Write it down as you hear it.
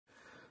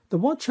The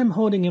watch I'm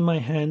holding in my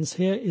hands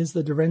here is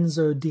the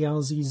Direnzo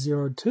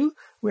DRZ02.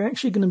 We're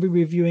actually going to be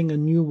reviewing a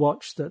new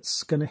watch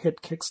that's going to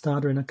hit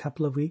Kickstarter in a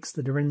couple of weeks,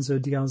 the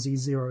Direnzo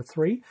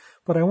DRZ03.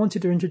 But I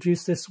wanted to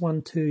introduce this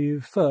one to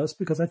you first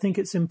because I think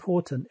it's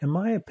important. In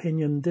my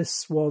opinion,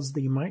 this was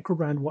the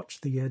Microbrand Watch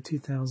of the Year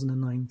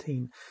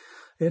 2019.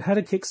 It had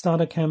a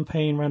Kickstarter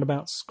campaign around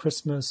about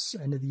Christmas,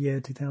 end of the year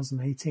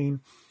 2018.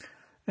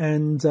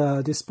 And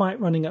despite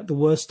running at the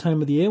worst time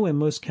of the year when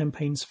most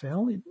campaigns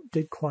fail, it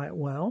did quite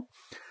well.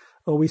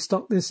 We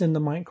stocked this in the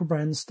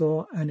Microbrand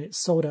Store and it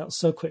sold out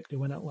so quickly,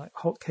 went out like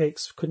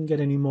hotcakes, couldn't get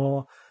any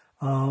more.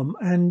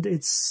 And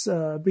it's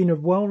been a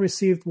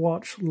well-received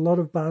watch, a lot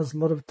of buzz, a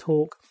lot of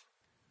talk.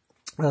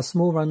 A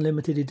small run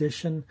limited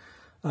edition,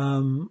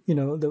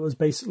 that was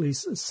basically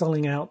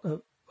selling out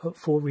at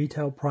full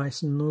retail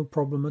price, no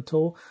problem at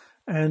all.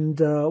 And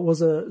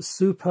was a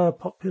super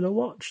popular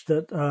watch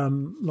that a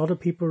lot of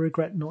people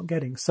regret not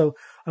getting. So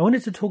I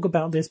wanted to talk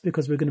about this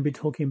because we're going to be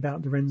talking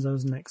about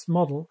Direnzo's next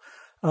model.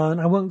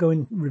 And I won't go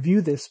and review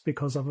this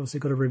because I've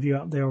obviously got a review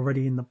out there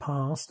already in the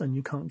past and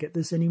you can't get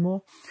this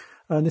anymore.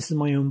 This is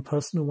my own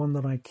personal one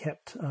that I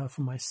kept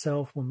for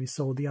myself when we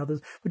sold the others.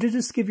 But to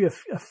just give you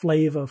a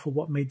flavor for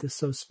what made this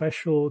so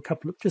special,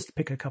 just to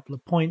pick a couple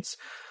of points.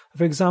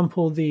 For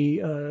example,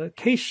 the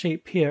case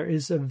shape here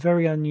is a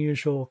very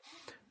unusual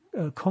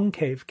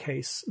concave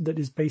case that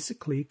is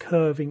basically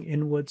curving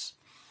inwards,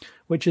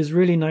 which is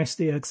really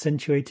nicely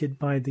accentuated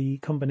by the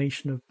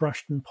combination of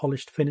brushed and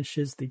polished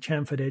finishes. The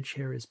chamfered edge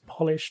here is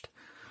polished,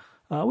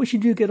 which you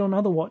do get on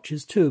other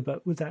watches too,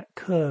 but with that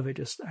curve it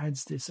just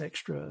adds this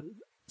extra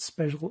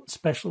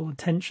special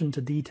attention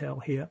to detail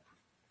here.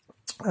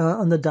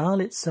 And the dial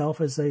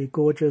itself is a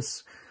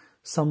gorgeous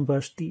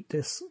sunburst deep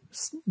disc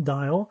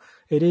dial.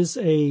 It is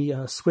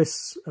a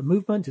Swiss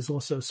movement. It's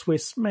also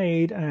Swiss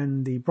made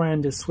and the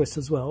brand is Swiss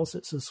as well, so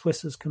it's as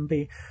Swiss as can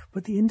be.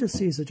 But the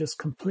indices are just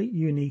completely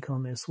unique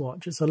on this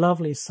watch. It's a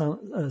lovely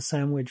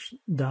sandwich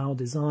dial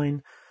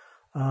design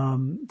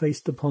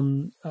based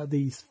upon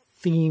the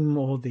theme,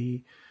 or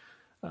the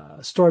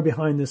story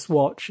behind this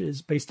watch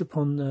is based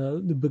upon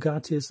the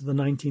Bugattis of the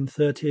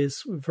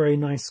 1930s, very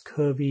nice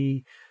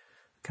curvy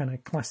kind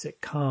of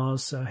classic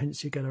cars, so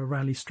hence you get a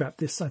rally strap.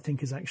 This I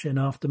think is actually an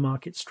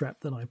aftermarket strap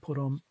that I put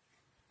on,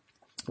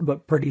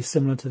 but pretty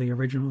similar to the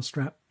original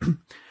strap.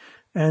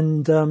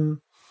 And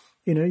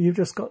you've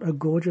just got a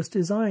gorgeous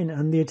design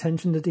and the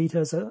attention to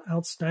details are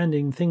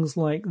outstanding. Things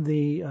like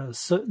the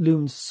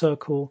loomed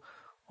circle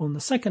on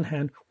the second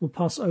hand will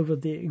pass over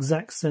the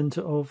exact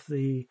center of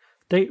the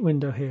date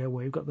window here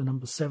where you've got the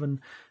number 7,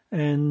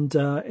 and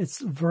it's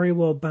very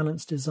well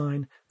balanced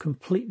design,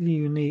 completely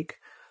unique.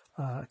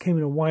 Came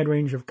in a wide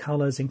range of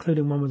colors,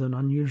 including one with an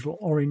unusual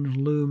orange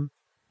loom.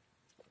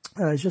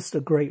 It's just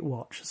a great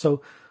watch.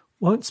 So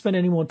won't spend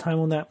any more time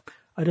on that.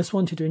 I just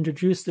wanted to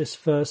introduce this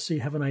first so you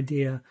have an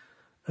idea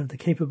of the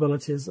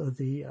capabilities of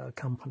the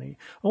company.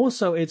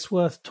 Also, it's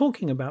worth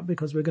talking about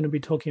because we're going to be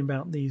talking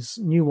about these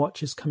new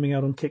watches coming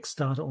out on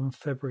Kickstarter on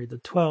February the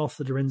 12th,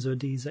 the Direnzo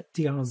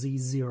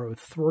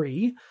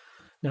DRZ03.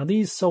 Now,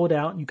 these sold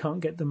out, you can't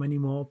get them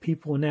anymore.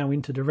 People are now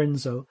into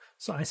Direnzo,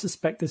 so I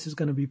suspect this is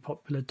going to be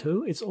popular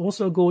too. It's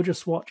also a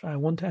gorgeous watch. I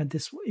want to add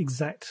this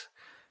exact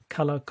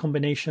color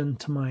combination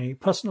to my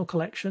personal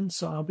collection,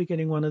 so I'll be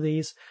getting one of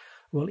these.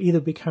 We'll either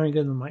be carrying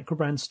it in the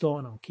Microbrand Store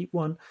and I'll keep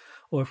one,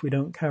 or if we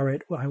don't carry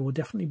it, well, I will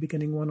definitely be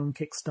getting one on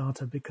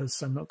Kickstarter because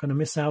I'm not going to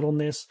miss out on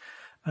this.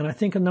 And I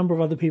think a number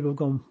of other people have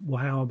gone,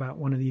 wow, about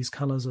one of these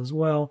colors as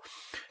well.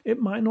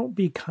 It might not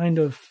be kind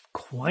of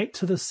quite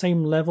to the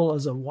same level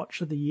as a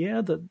watch of the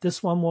year that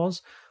this one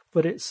was,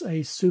 but it's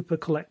a super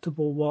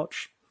collectible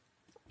watch,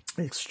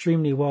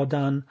 extremely well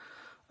done,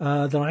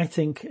 that I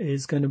think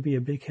is going to be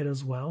a big hit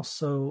as well.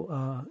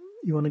 So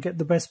you want to get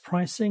the best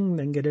pricing,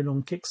 then get it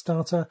on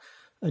Kickstarter.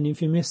 And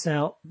if you miss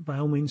out, by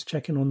all means,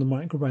 check in on the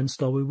Microbrand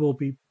Store. We will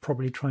be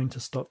probably trying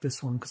to stock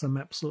this one because I'm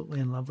absolutely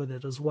in love with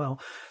it as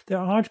well. There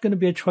are going to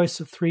be a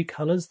choice of 3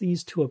 colors.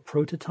 These 2 are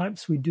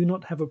prototypes. We do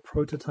not have a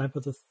prototype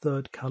of the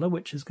 3rd color,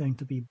 which is going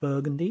to be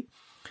burgundy.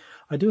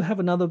 I do have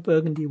another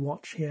burgundy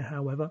watch here,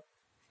 however.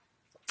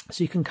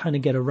 So you can kind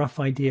of get a rough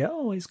idea.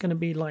 Oh, it's going to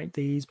be like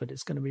these, but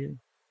it's going to be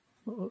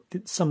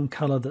some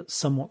color that's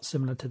somewhat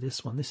similar to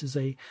this one. This is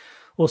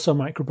also a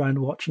Microbrand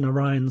watch, an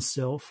Orion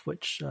Sylph,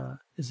 which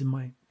is in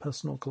my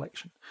personal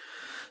collection.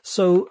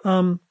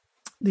 So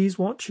these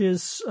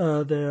watches,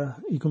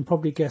 you can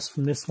probably guess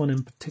from this one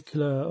in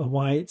particular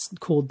why it's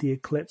called the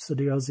Eclipse. The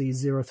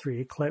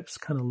DRZ03 Eclipse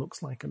kind of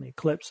looks like an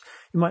eclipse.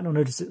 You might not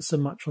notice it so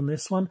much on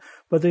this one,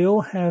 but they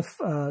all have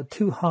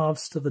 2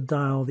 halves to the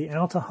dial. The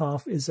outer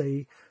half is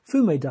a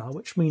fume dial,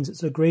 which means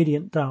it's a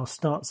gradient dial.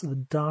 Starts with a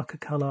darker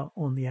color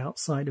on the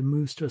outside and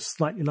moves to a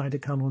slightly lighter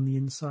color on the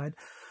inside,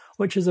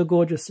 which is a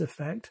gorgeous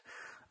effect.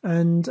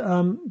 And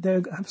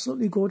they're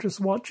absolutely gorgeous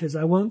watches.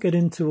 I won't get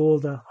into all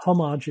the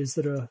homages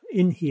that are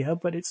in here,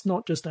 but it's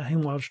not just a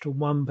homage to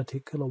one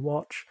particular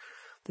watch.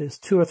 There's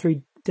 2 or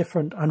 3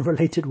 different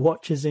unrelated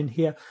watches in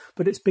here,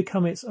 but it's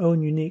become its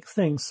own unique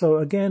thing. So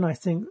again, I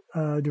think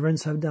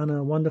Direnzo have done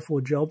a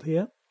wonderful job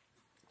here.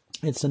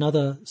 It's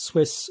another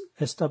Swiss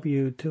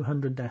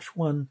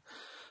SW200-1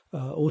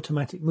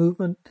 automatic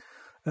movement.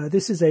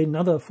 This is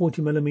another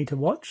 40mm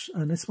watch,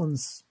 and this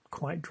one's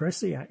quite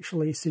dressy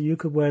actually, so you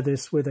could wear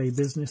this with a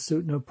business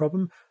suit, no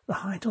problem. The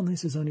height on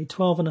this is only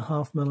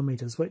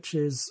 12.5mm, which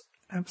is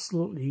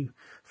absolutely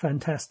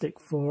fantastic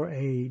for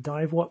a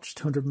dive watch,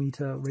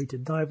 200-meter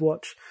rated dive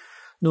watch.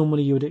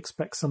 Normally you would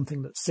expect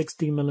something that's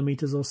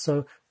 16mm or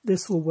so.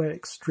 This will wear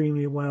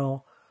extremely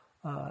well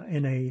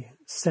in a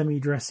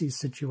semi-dressy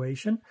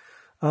situation.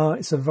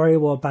 It's a very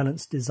well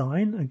balanced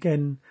design.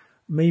 Again,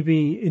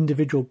 maybe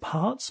individual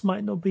parts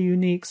might not be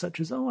unique, such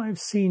as, oh, I've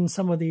seen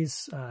some of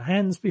these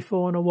hands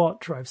before on a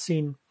watch, or I've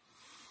seen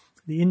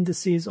the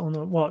indices on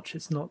a watch.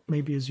 It's not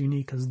maybe as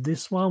unique as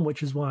this one,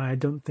 which is why I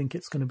don't think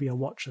it's going to be a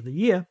watch of the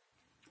year.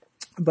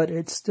 But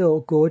it's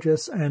still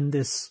gorgeous, and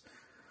this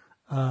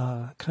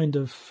kind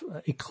of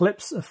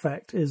eclipse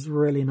effect is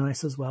really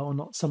nice as well, and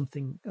not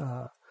something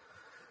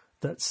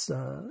that's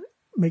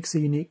makes a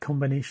unique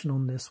combination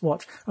on this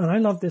watch. And I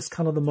love this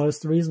color the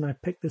most. The reason I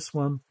picked this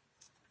one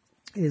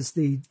is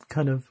the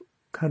kind of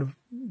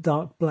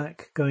dark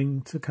black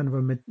going to kind of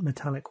a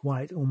metallic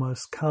white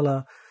almost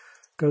color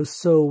goes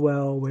so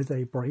well with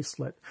a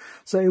bracelet.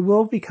 So it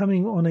will be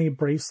coming on a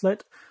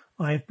bracelet.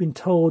 I've been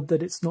told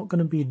that it's not going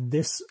to be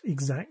this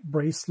exact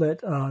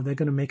bracelet. They're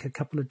going to make a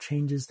couple of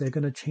changes. They're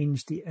going to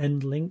change the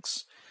end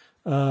links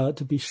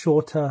to be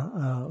shorter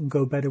and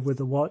go better with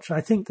the watch.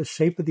 I think the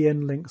shape of the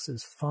end links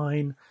is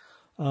fine.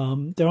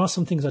 There are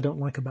some things I don't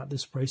like about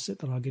this bracelet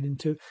that I'll get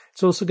into.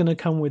 It's also going to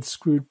come with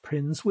screwed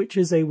pins, which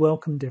is a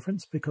welcome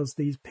difference because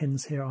these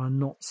pins here are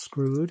not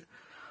screwed.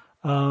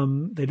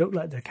 They look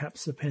like they're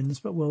capsule pins,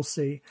 but we'll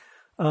see.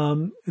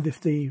 If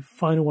the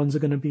final ones are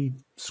going to be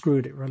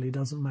screwed, it really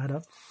doesn't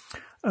matter.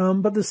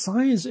 But the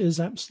size is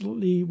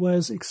absolutely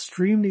wears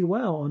extremely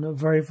well on a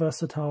very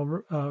versatile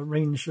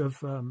range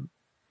of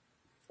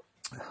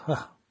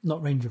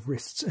not range of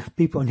wrists.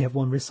 People only have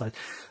one wrist size.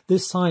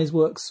 This size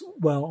works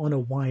well on a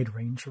wide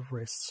range of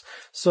wrists.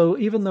 So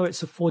even though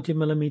it's a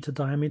 40mm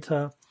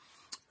diameter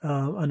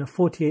and a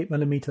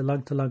 48mm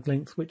lug-to-lug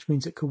length, which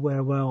means it could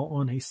wear well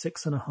on a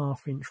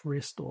 6.5-inch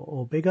wrist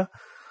or bigger,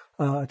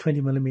 a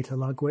 20mm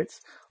lug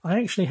width. I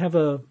actually have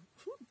a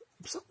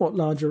somewhat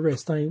larger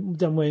wrist. I'm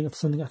wearing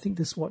something, I think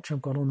this watch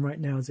I've got on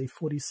right now is a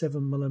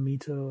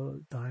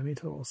 47mm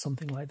diameter or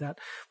something like that.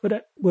 But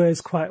it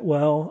wears quite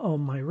well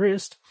on my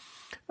wrist.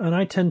 And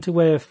I tend to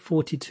wear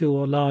 42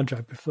 or larger.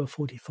 I prefer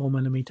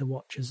 44mm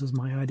watches as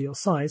my ideal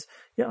size.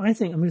 Yeah, I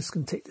think I'm just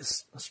going to take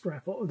this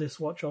strap of this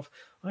watch off.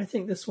 I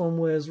think this one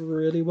wears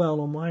really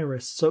well on my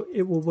wrist. So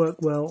it will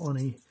work well on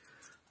a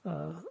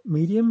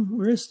medium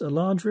wrist, a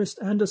large wrist,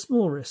 and a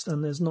small wrist.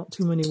 And there's not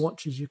too many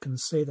watches you can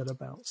say that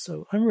about.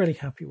 So I'm really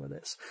happy with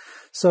this.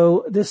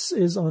 So this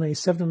is on a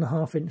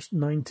 7.5-inch,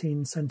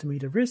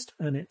 19cm wrist,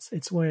 and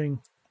it's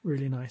wearing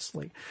really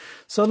nicely.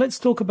 So let's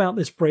talk about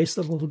this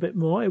bracelet a little bit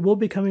more. It will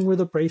be coming with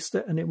a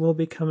bracelet, and it will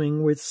be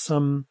coming with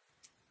some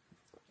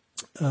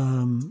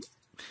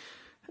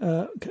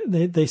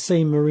they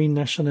say Marine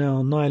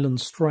Nationale nylon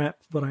strap,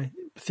 but I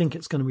think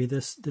it's going to be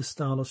this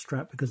style of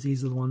strap because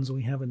these are the ones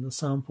we have in the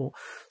sample.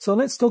 So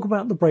let's talk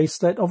about the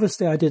bracelet.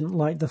 Obviously I didn't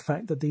like the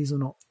fact that these are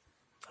not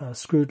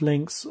screwed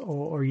links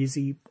or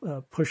easy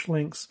push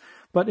links,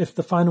 but if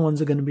the final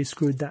ones are going to be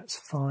screwed, that's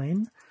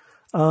fine.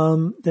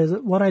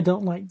 What I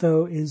don't like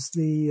though is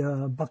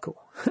the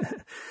buckle.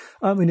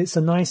 I mean, it's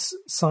a nice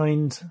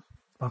signed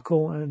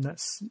buckle, and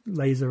that's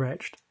laser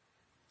etched,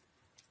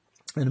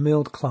 and a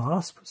milled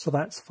clasp, so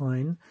that's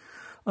fine.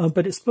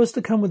 But it's supposed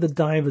to come with a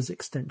diver's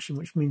extension,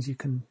 which means you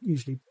can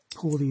usually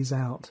pull these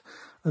out.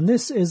 And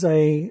this is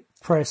a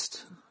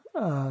pressed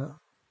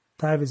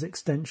diver's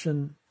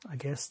extension, I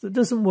guess, that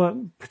doesn't work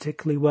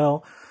particularly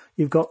well.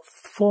 You've got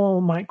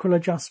 4 micro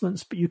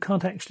adjustments, but you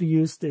can't actually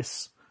use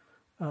this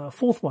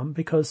fourth one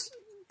because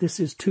this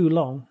is too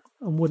long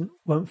and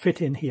won't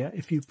fit in here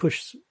if you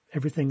push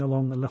everything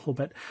along a little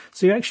bit.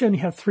 So you actually only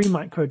have 3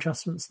 micro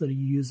adjustments that are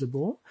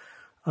usable,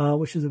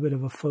 which is a bit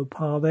of a faux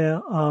pas there.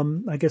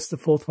 I guess the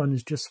fourth one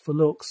is just for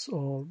looks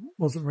or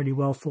wasn't really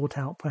well thought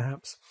out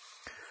perhaps.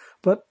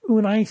 But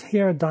when I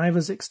hear a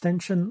diver's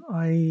extension,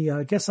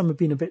 I guess I'm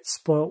being a bit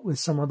spoilt with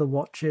some other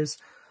watches.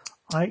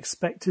 I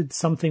expected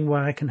something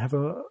where I can have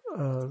a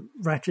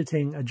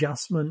ratcheting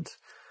adjustment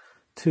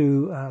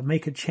to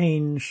make a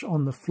change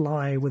on the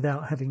fly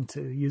without having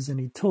to use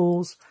any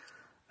tools.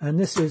 And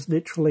this is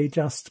literally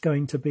just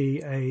going to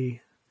be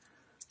a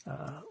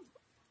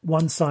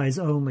one size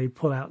only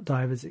pull out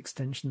diver's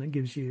extension that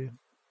gives you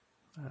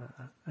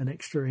an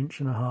extra 1.5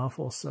 inches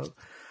or so.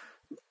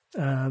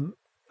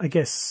 I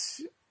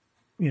guess,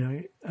 you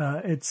know,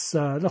 it's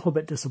a little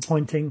bit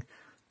disappointing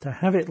to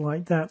have it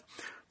like that.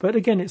 But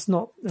again, it's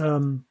not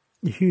a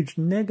huge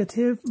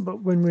negative,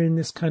 but when we're in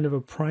this kind of a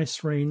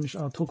price range,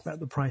 I'll talk about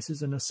the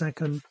prices in a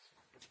second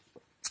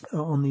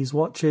on these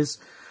watches.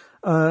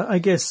 I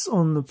guess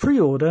on the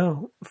pre-order,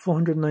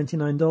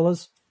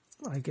 $499,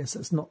 I guess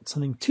that's not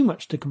something too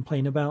much to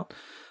complain about.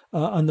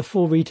 And the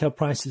full retail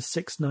price is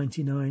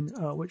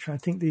 $699, which I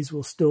think these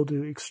will still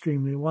do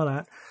extremely well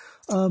at.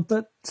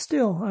 But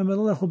still, I'm a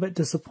little bit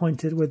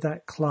disappointed with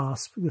that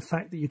clasp. The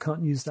fact that you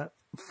can't use that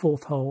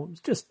fourth hole,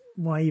 just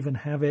why even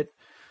have it?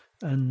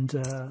 And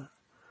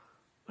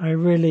I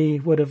really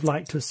would have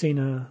liked to have seen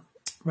a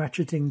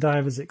ratcheting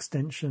diver's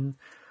extension,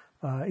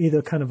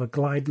 either kind of a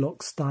glide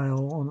lock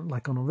style,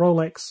 like on a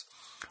Rolex,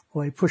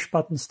 or a push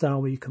button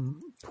style where you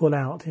can pull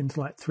out into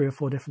like 3 or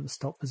 4 different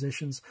stop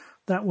positions.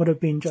 That would have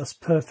been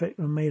just perfect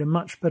and made a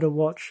much better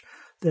watch.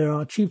 There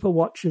are cheaper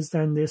watches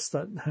than this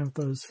that have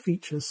those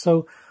features.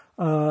 So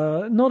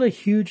not a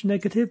huge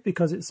negative,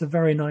 because it's a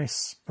very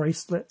nice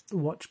bracelet. The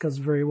watch goes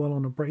very well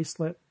on a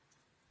bracelet.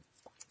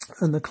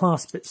 And the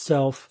clasp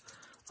itself,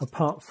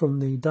 apart from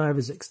the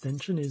diver's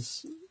extension,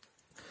 is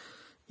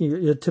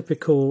your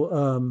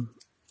typical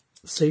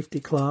safety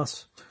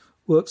clasp.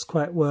 Works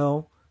quite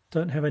well.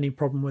 Don't have any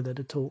problem with it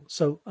at all.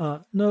 So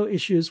no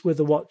issues with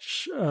the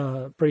watch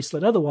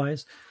bracelet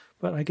otherwise,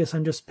 but I guess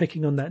I'm just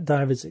picking on that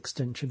diver's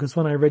extension, because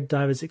when I read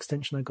diver's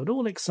extension I got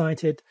all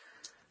excited,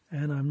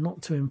 and I'm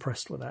not too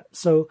impressed with that.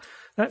 So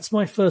that's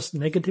my first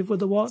negative with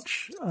the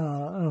watch.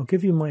 I'll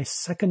give you my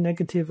second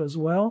negative as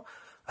well,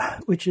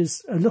 which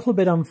is a little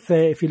bit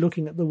unfair if you're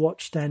looking at the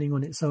watch standing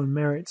on its own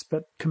merits,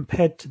 but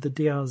compared to the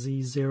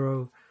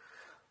DRZ02,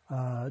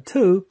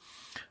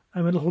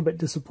 I'm a little bit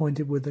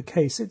disappointed with the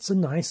case. It's a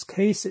nice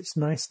case. It's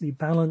nicely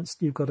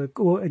balanced. You've got a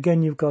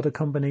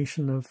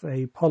combination of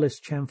a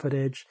polished chamfered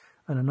edge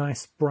and a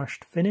nice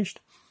brushed finish.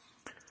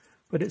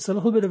 But it's a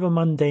little bit of a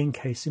mundane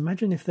case.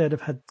 Imagine if they'd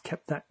have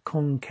kept that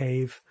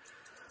concave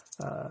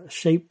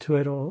shape to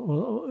it,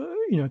 or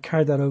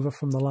carried that over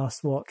from the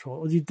last watch,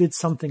 or you did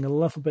something a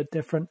little bit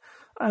different.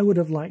 I would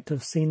have liked to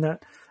have seen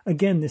that.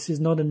 Again, this is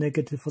not a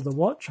negative for the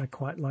watch. I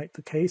quite like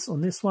the case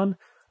on this one.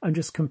 I'm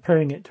just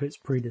comparing it to its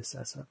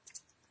predecessor.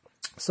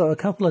 So a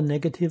couple of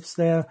negatives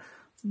there,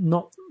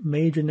 not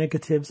major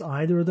negatives,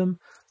 either of them.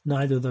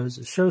 Neither of those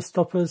are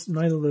showstoppers.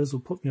 Neither of those will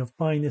put me off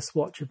buying this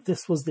watch. If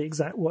this was the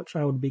exact watch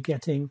I would be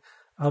getting,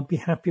 I'd be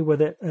happy with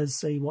it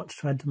as a watch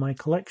to add to my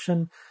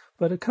collection.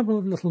 But a couple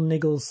of little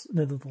niggles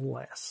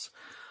nevertheless.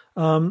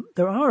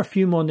 There are a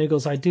few more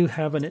niggles I do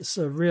have, and it's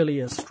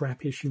really a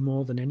strap issue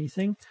more than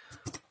anything.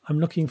 I'm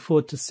looking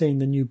forward to seeing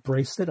the new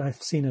bracelet.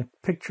 I've seen a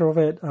picture of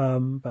it,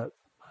 but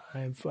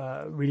I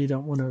really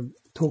don't want to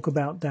talk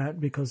about that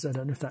because I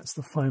don't know if that's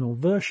the final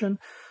version,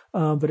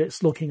 but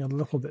it's looking a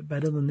little bit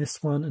better than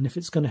this one. And if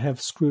it's going to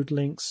have screwed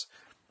links,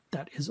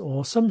 that is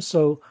awesome.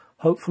 So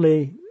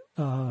hopefully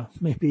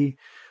maybe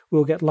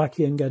we'll get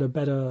lucky and get a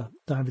better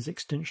diver's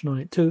extension on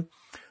it too.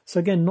 So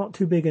again, not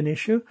too big an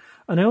issue.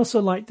 And I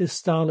also like this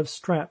style of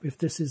strap. If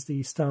this is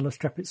the style of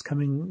strap it's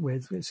coming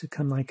with, it's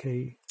kind of like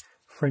a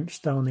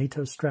French-style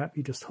NATO strap.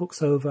 You just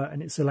hooks over,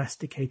 and it's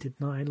elasticated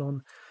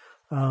nylon.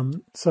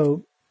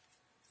 So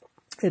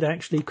it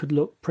actually could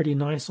look pretty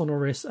nice on a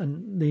wrist,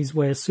 and these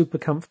wear super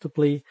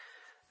comfortably,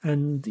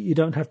 and you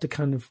don't have to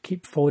kind of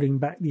keep folding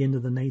back the end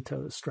of the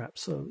NATO strap.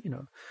 So,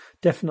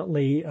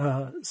 definitely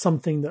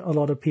something that a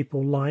lot of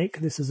people like.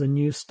 This is a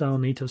new style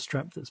NATO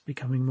strap that's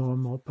becoming more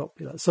and more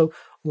popular. So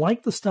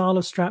like the style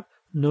of strap,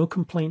 no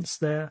complaints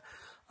there.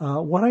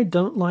 What I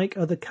don't like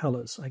are the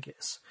colors, I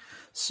guess.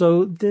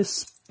 So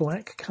this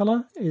black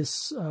color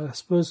is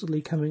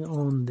supposedly coming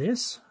on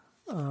this,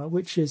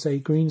 which is a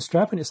green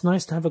strap, and it's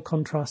nice to have a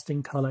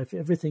contrasting color. If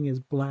everything is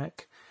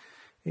black,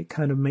 it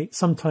kind of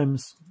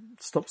sometimes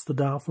stops the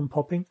dial from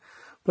popping.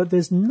 But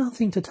there's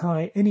nothing to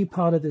tie any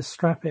part of this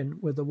strap in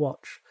with the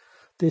watch.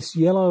 This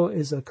yellow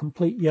is a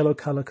complete yellow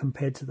color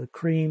compared to the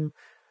cream.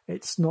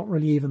 It's not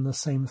really even the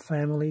same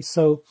family.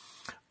 So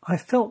I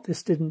felt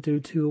this didn't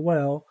do too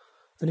well.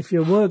 And if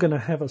you were going to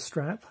have a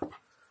strap,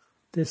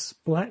 this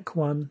black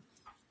one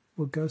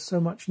would go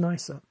so much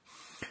nicer.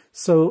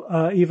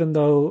 So even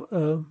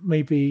though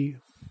maybe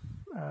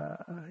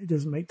it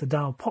doesn't make the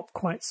dial pop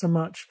quite so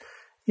much,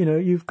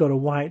 you've got a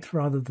white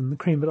rather than the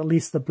cream, but at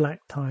least the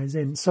black ties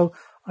in. So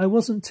I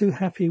wasn't too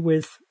happy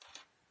with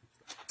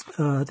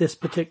this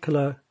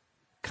particular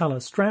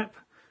color strap.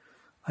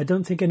 I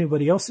don't think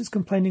anybody else is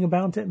complaining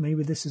about it.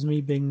 Maybe this is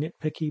me being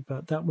nitpicky,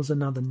 but that was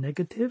another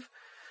negative.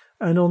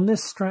 And on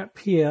this strap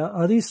here,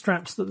 these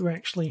straps that we're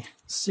actually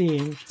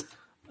seeing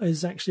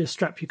is actually a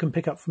strap you can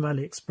pick up from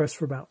AliExpress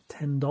for about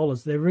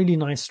 $10. They're really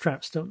nice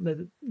straps. Don't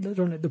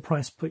let the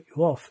price put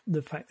you off.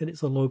 The fact that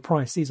it's a low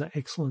price, these are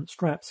excellent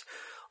straps.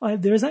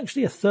 There is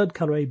actually a third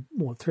color,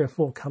 or 3 or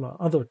 4 color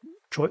other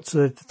choices.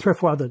 So 3 or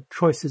 4 other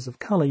choices of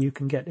color you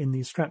can get in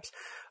these straps.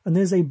 And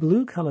there's a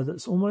blue color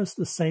that's almost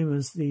the same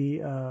as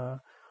the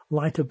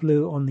lighter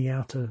blue on the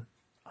outer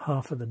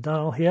half of the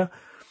dial here.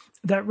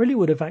 That really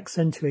would have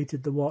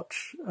accentuated the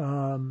watch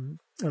a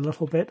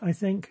little bit, I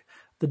think.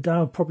 The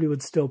dial probably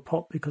would still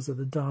pop because of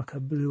the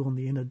darker blue on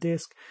the inner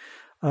disc.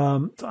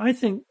 So I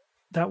think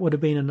that would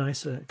have been a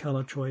nicer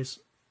color choice.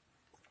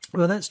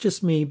 Well, that's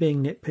just me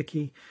being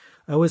nitpicky.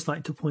 I always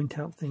like to point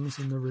out things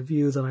in the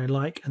review that I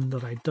like and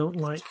that I don't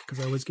like,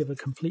 because I always give a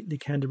completely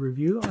candid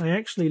review. I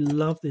actually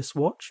love this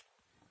watch,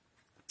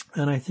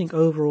 and I think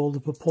overall the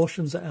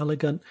proportions are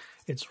elegant.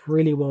 It's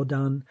really well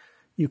done.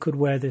 You could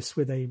wear this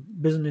with a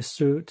business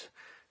suit.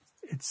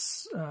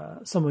 It's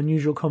some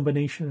unusual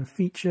combination of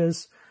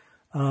features.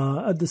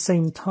 At the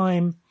same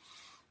time,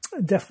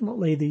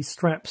 definitely the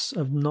straps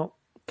have not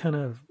kind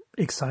of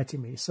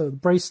exciting me. So the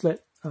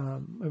bracelet,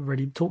 I've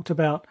already talked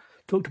about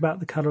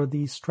the color of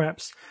these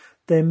straps.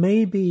 There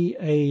may be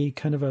a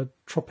kind of a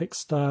tropic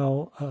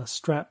style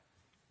strap,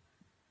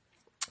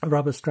 a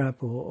rubber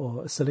strap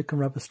or a silicone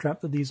rubber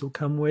strap that these will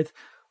come with.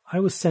 I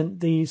was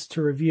sent these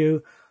to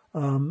review,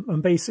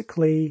 and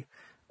basically,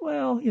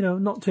 well, you know,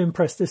 not too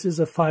impressed. This is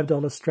a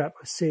 $5 strap.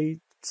 I see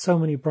so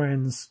many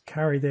brands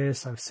carry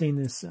this. I've seen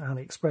this at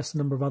AliExpress, a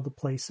number of other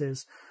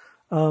places.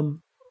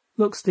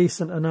 Looks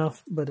decent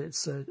enough, but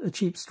it's a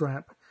cheap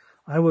strap.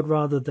 I would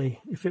rather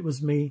if it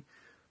was me,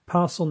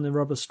 pass on the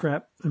rubber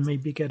strap and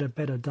maybe get a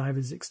better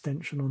diver's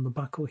extension on the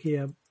buckle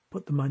here,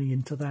 put the money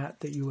into that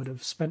you would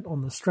have spent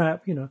on the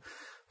strap, you know,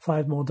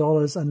 $5 more,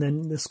 and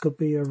then this could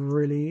be a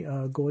really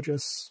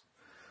gorgeous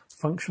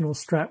functional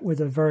strap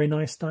with a very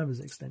nice diver's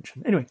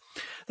extension. Anyway,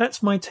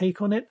 that's my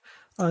take on it.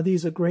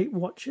 These are great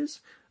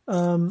watches.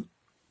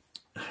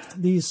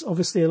 These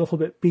obviously are a little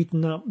bit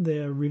beaten up.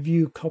 They're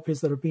review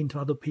copies that have been to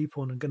other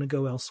people and are going to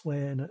go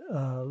elsewhere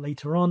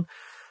later on.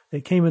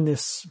 They came in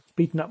this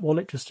beaten up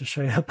wallet just to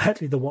show you how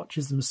badly the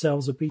watches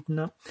themselves are beaten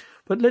up.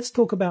 But let's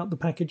talk about the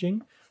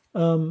packaging.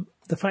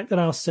 The fact that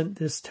I was sent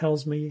this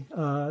tells me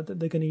that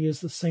they're going to use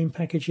the same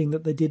packaging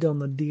that they did on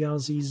the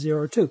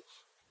DRZ02.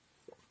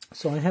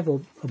 So I have a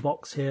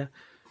box here.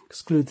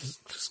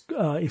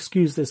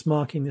 Excuse this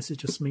marking. This is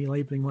just me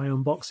labeling my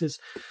own boxes.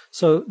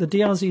 So the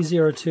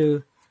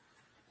DRZ02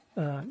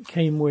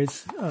 came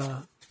with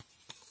an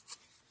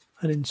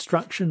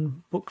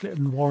instruction booklet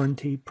and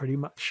warranty, pretty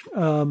much.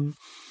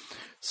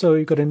 So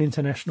you've got an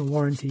international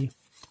warranty,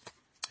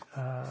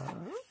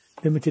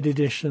 limited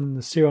edition,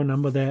 the serial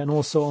number there, and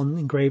also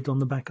engraved on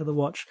the back of the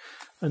watch.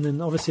 And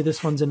then obviously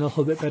this one's in a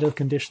little bit better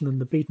condition than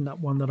the beaten up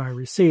one that I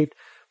received.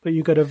 But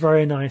you've got a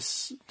very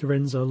nice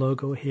Direnzo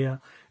logo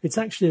here. It's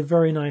actually a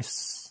very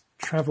nice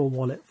travel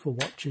wallet for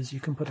watches. You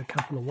can put a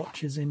couple of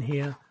watches in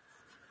here,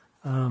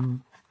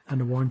 and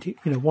a warranty,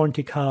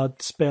 warranty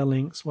card, spare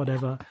links,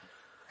 whatever.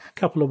 A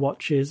couple of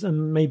watches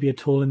and maybe a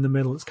tool in the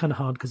middle. It's kind of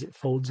hard because it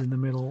folds in the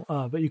middle,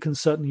 but you can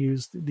certainly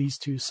use these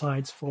two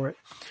sides for it.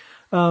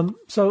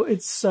 So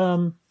it's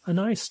a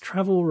nice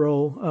travel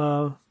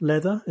roll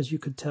leather, as you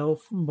could tell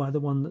by the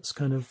one that's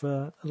kind of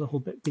a little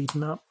bit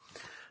beaten up.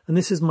 And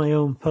this is my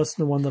own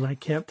personal one that I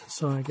kept,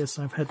 so I guess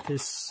I've had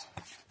this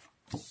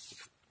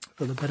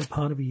for the better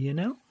part of a year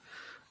now.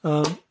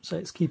 So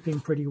it's keeping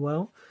pretty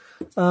well.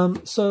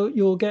 So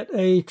you'll get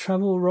a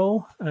travel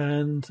roll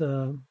and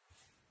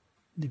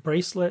the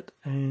bracelet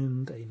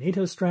and a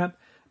NATO strap,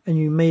 and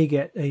you may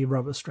get a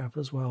rubber strap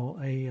as well,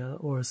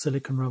 or a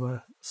silicone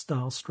rubber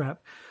style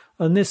strap.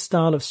 And this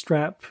style of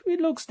strap, it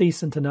looks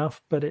decent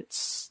enough, but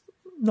it's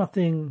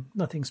nothing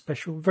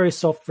special. Very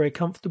soft, very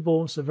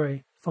comfortable, so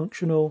very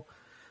functional.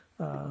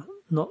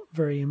 Not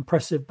very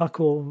impressive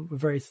buckle,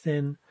 very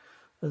thin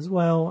as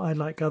well. I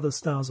like other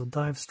styles of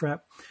dive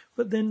strap,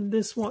 but then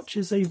this watch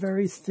is a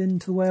very thin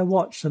to wear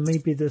watch, so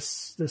maybe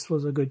this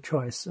was a good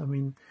choice. I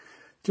mean,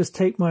 just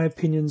take my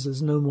opinions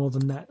as no more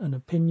than that, an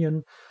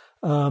opinion.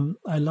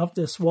 I love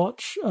this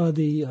watch.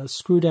 The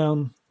screw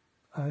down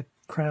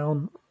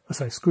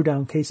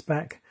case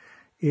back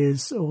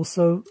is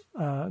also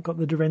got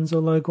the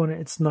Direnzo logo on it.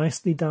 It's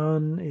nicely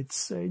done.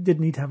 It did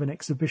need to have an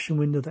exhibition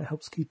window that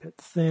helps keep it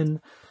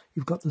thin.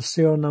 You've got the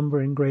serial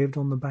number engraved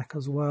on the back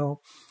as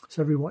well.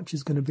 So every watch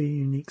is going to be a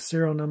unique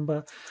serial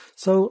number.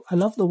 So I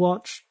love the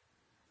watch.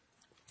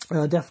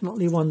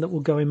 Definitely one that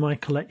will go in my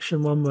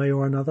collection one way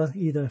or another,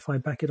 either if I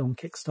back it on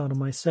Kickstarter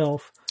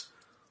myself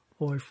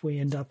or if we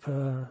end up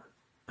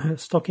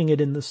stocking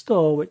it in the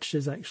store, which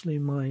is actually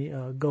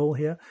my goal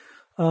here.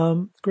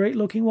 Great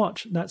looking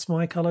watch. That's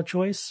my color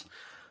choice.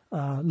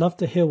 Love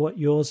to hear what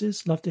yours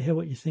is. Love to hear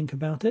what you think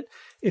about it.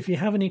 If you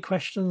have any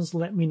questions,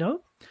 let me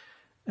know.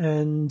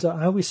 And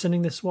I'll be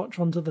sending this watch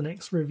on to the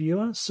next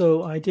reviewer.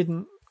 So I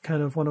didn't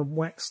kind of want to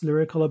wax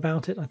lyrical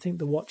about it. I think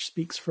the watch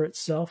speaks for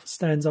itself,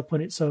 stands up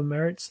on its own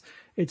merits.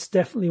 It's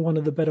definitely one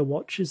of the better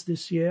watches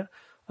this year.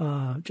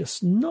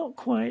 Just not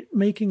quite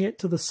making it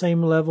to the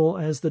same level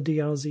as the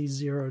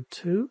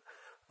DRZ02,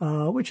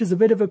 which is a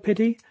bit of a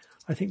pity.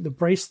 I think the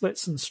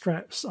bracelets and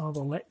straps are the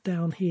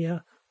letdown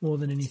here more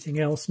than anything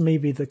else.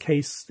 Maybe the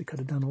case, they could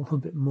have done a little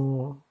bit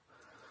more.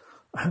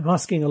 I'm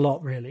asking a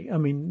lot, really. I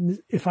mean,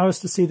 if I was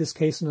to see this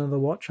case in another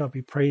watch, I'd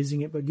be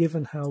praising it. But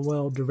given how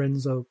well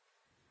Direnzo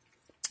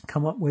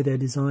come up with their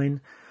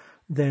design,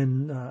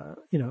 then,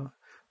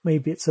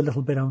 maybe it's a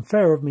little bit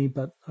unfair of me,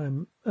 but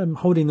I'm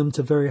holding them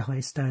to very high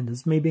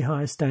standards, maybe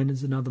higher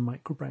standards than other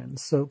micro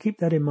brands. So keep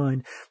that in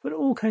mind. But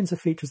all kinds of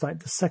features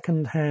like the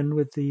second hand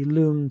with the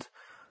loomed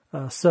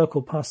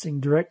circle passing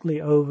directly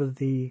over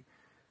the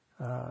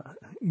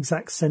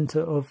exact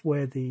center of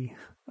where the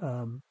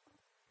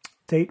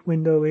date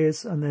window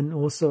is, and then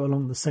also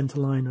along the center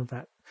line of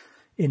that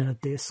inner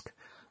disc,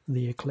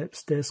 the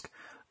Eclipse disc.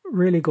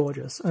 Really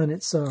gorgeous, and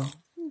it's a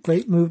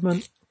great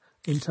movement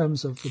in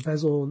terms of the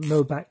bezel,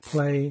 no back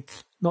play,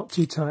 Not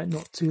too tight,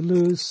 not too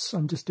loose.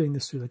 I'm just doing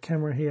this through the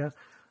camera here.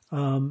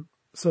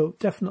 So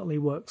definitely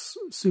works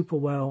super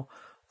well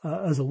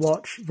as a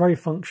watch. Very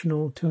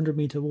functional, 200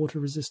 meter water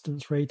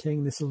resistance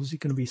rating. This is obviously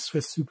going to be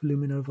Swiss Super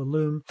Lumin over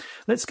Lume.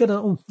 Let's get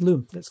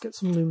Let's get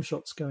some Lume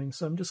shots going.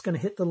 So I'm just going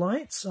to hit the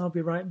lights. I'll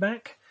be right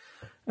back.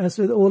 As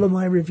with all of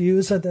my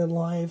reviews, they're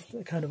live,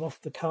 they're kind of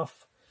off the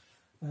cuff.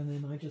 And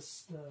then I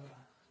just,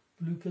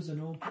 bloopers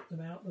and all, put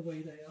them out the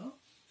way they are.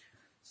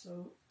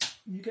 So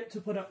you get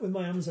to put up with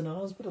my ums and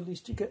ahs, but at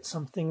least you get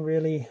something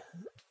really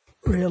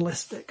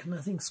realistic,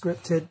 nothing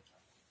scripted,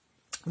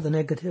 the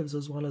negatives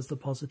as well as the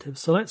positives.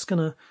 So let's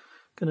gonna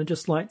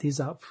just light these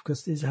up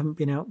because these haven't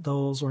been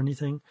outdoors or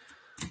anything.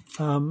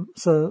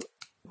 So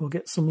we'll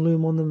get some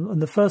lume on them.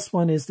 And the first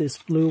one is this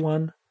blue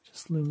one.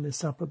 Just lume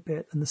this up a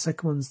bit. And the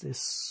second one's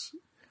this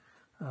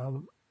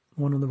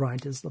one on the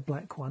right is the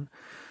black one.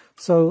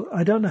 So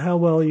I don't know how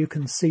well you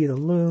can see the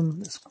lume.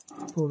 Let's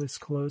pull this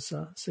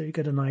closer so you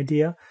get an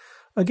idea.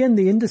 Again,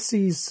 the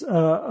indices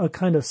are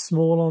kind of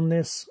small on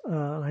this.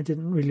 I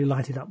didn't really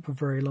light it up for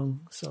very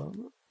long, so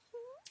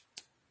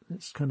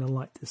let's kind of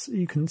light this.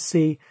 You can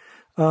see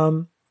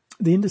the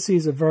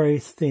indices are very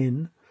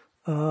thin,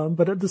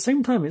 but at the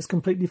same time, it's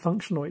completely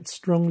functional. It's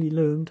strongly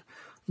lumed.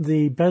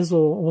 The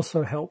bezel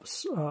also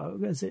helps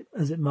as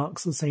it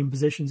marks the same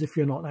positions if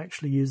you're not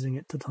actually using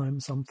it to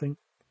time something.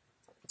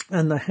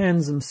 And the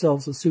hands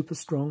themselves are super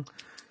strong,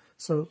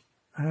 so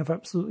I have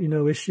absolutely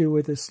no issue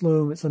with this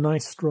lume. It's a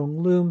nice strong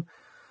lume.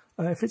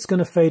 If it's going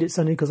to fade, it's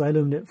only because I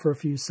lumed it for a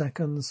few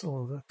seconds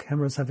or the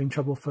camera's having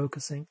trouble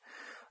focusing.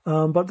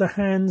 But the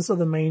hands are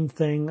the main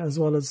thing, as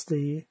well as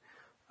the,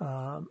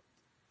 how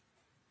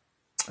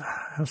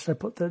should I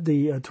put that,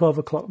 the 12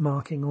 o'clock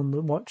marking on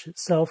the watch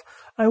itself.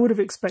 I would have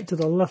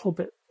expected a little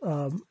bit,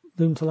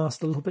 lume to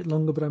last a little bit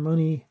longer, but I'm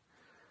only,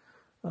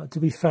 to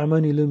be fair, I'm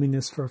only luming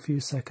this for a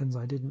few seconds.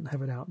 I didn't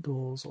have it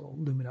outdoors or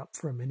lume it up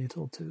for a minute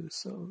or two.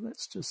 So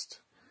let's just,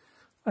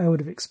 I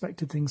would have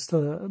expected things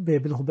to be a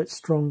little bit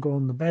stronger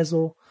on the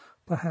bezel,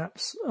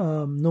 perhaps.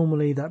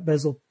 Normally that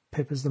bezel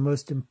pip is the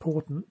most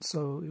important,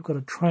 so you've got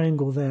a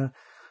triangle there.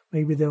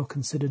 Maybe they'll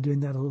consider doing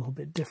that a little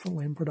bit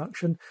differently in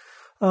production.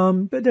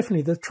 But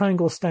definitely the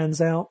triangle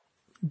stands out,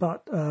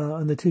 but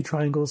and the two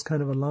triangles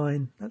kind of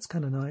align. That's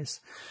kind of nice.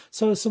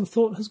 So some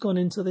thought has gone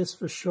into this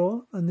for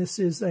sure, and this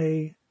is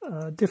a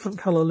different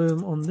color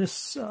lume on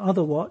this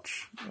other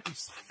watch.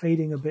 It's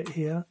fading a bit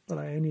here, but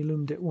I only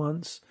lumed it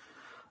once.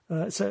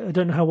 So I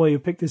don't know how well you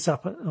pick this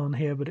up on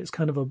here, but it's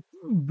kind of a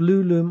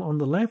blue lume on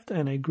the left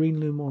and a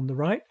green lume on the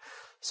right.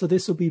 So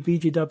this will be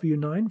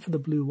BGW9 for the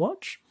blue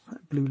watch,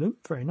 blue lume,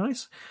 very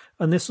nice.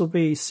 And this will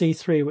be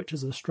C3, which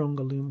is a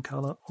stronger lume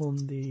color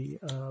on the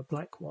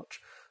black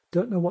watch.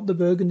 Don't know what the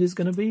burgundy is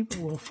going to be, but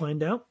we'll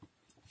find out.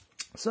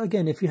 So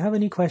again, if you have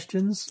any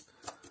questions,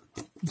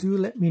 do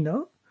let me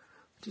know.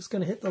 Just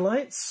going to hit the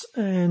lights,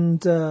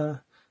 and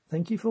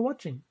thank you for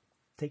watching.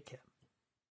 Take care.